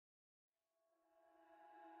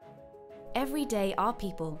Every day, our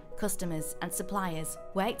people, customers, and suppliers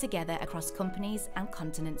work together across companies and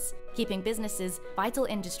continents, keeping businesses, vital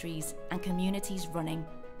industries, and communities running.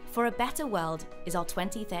 For a Better World is our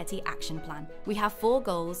 2030 action plan. We have 4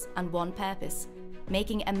 goals and 1 purpose: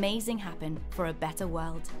 making amazing happen for a better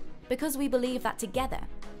world. Because we believe that together,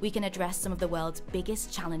 we can address some of the world's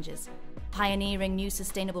biggest challenges, pioneering new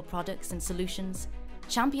sustainable products and solutions,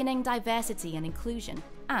 championing diversity and inclusion,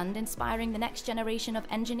 and inspiring the next generation of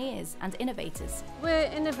engineers and innovators. We're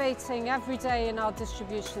innovating every day in our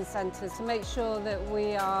distribution centres to make sure that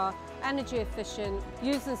we are energy efficient,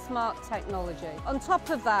 using smart technology. On top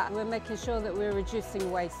of that, we're making sure that we're reducing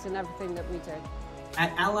waste in everything that we do.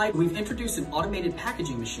 At Allied, we've introduced an automated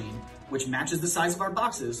packaging machine which matches the size of our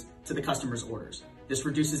boxes to the customer's orders. This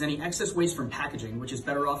reduces any excess waste from packaging, which is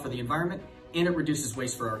better off for the environment, and it reduces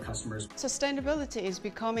waste for our customers. Sustainability is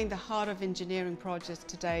becoming the heart of engineering projects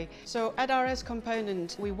today. So at RS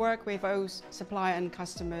Component, we work with both supplier and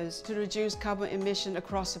customers to reduce carbon emission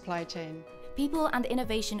across supply chain. People and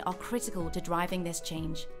innovation are critical to driving this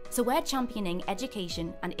change. So we're championing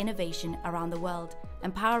education and innovation around the world,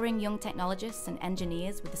 empowering young technologists and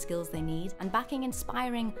engineers with the skills they need, and backing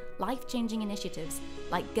inspiring, life-changing initiatives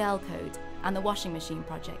like Girl Code and the Washing Machine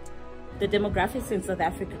Project. The demographics in South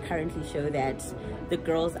Africa currently show that the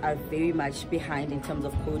girls are very much behind in terms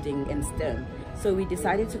of coding and STEM. So we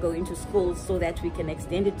decided to go into schools so that we can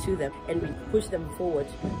extend it to them and we push them forward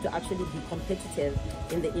to actually be competitive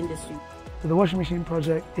in the industry. So the Washing Machine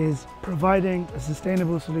Project is providing a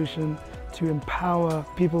sustainable solution to empower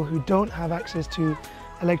people who don't have access to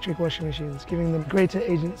electric washing machines, giving them greater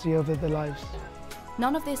agency over their lives.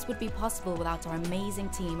 None of this would be possible without our amazing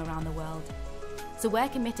team around the world. So we're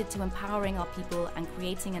committed to empowering our people and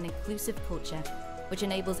creating an inclusive culture which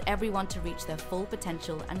enables everyone to reach their full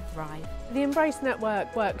potential and thrive. The Embrace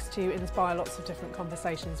Network works to inspire lots of different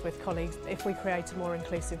conversations with colleagues. If we create a more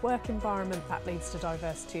inclusive work environment, that leads to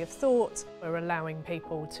diversity of thought. We're allowing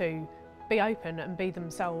people to be open and be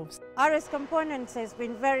themselves. RS Components has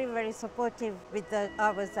been very, very supportive with the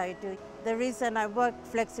hours I do. The reason I work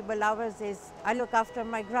flexible hours is I look after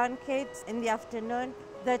my grandkids in the afternoon.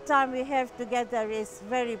 The time we have together is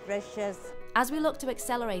very precious. As we look to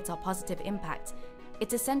accelerate our positive impact,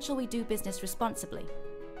 it's essential we do business responsibly.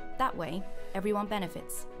 That way, everyone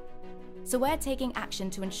benefits. So we're taking action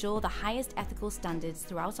to ensure the highest ethical standards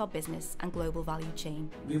throughout our business and global value chain.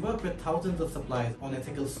 We work with thousands of suppliers on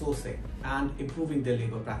ethical sourcing and improving their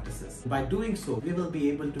labor practices. By doing so, we will be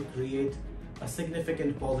able to create a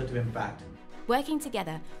significant positive impact. Working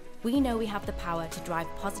together, we know we have the power to drive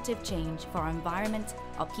positive change for our environment,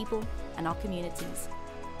 our people, and our communities.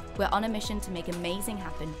 We're on a mission to make amazing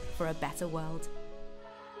happen for a better world.